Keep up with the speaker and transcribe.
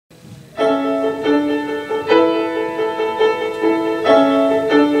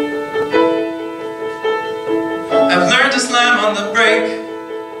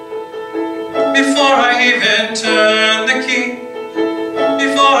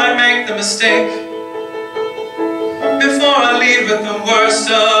the mistake. Before I lead with the worst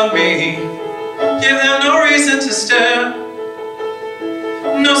of me, give them no reason to stare.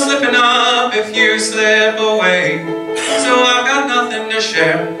 No slipping up if you slip away. So I've got nothing to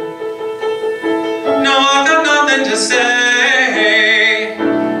share. No, I've got nothing to say.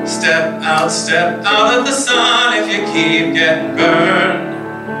 Step out of the sun if you keep getting burned.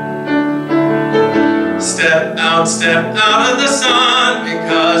 Step out of the sun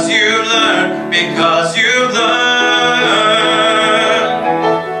because you learn, because you learn.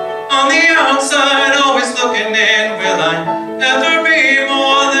 On the outside, always looking in, will I ever be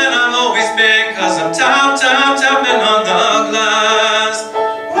more than I've always been? 'Cause I'm tapping on the glass,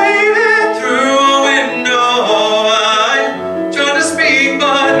 waving through a window. I try to speak,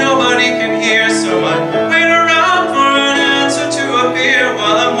 but nobody can hear, so I wait around for an answer to appear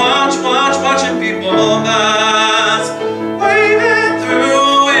while I'm watching people pass, waving through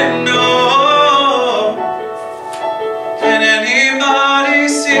a window. Can anybody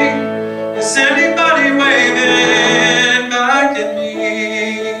see? Is anybody waving back at me?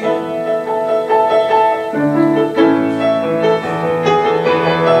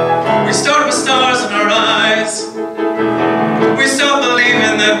 We start with stars in our eyes. We stop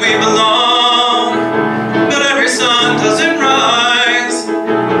believing that we belong, but every sun doesn't rise,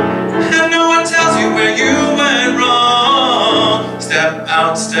 and no one tells you where you went wrong. Step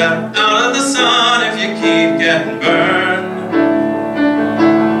out of the sun if you keep getting burned.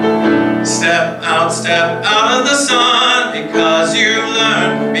 Step out of the sun because you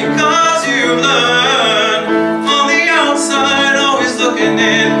learn, because you learn. On the outside, always looking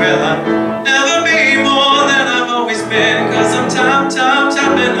in, will I ever be more than I've always been? 'Cause I'm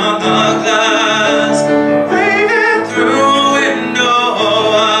tapping on the glass, waving through a window.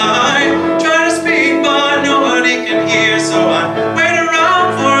 I try to speak, but nobody can hear, so I wait around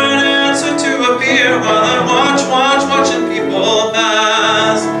for an answer to appear while I watching people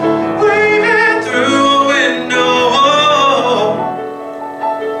pass, waving through a window.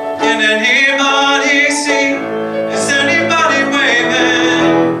 Can anybody see? Is anybody waving?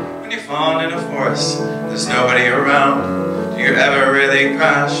 When you fall in a forest, there's nobody around. Do you ever really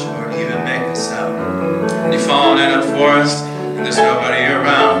crash or even make a sound? When you fall in a forest and there's nobody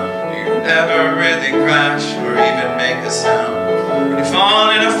around, do you ever really crash or even make a sound? When you fall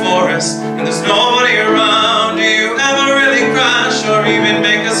in a forest and there's nobody around,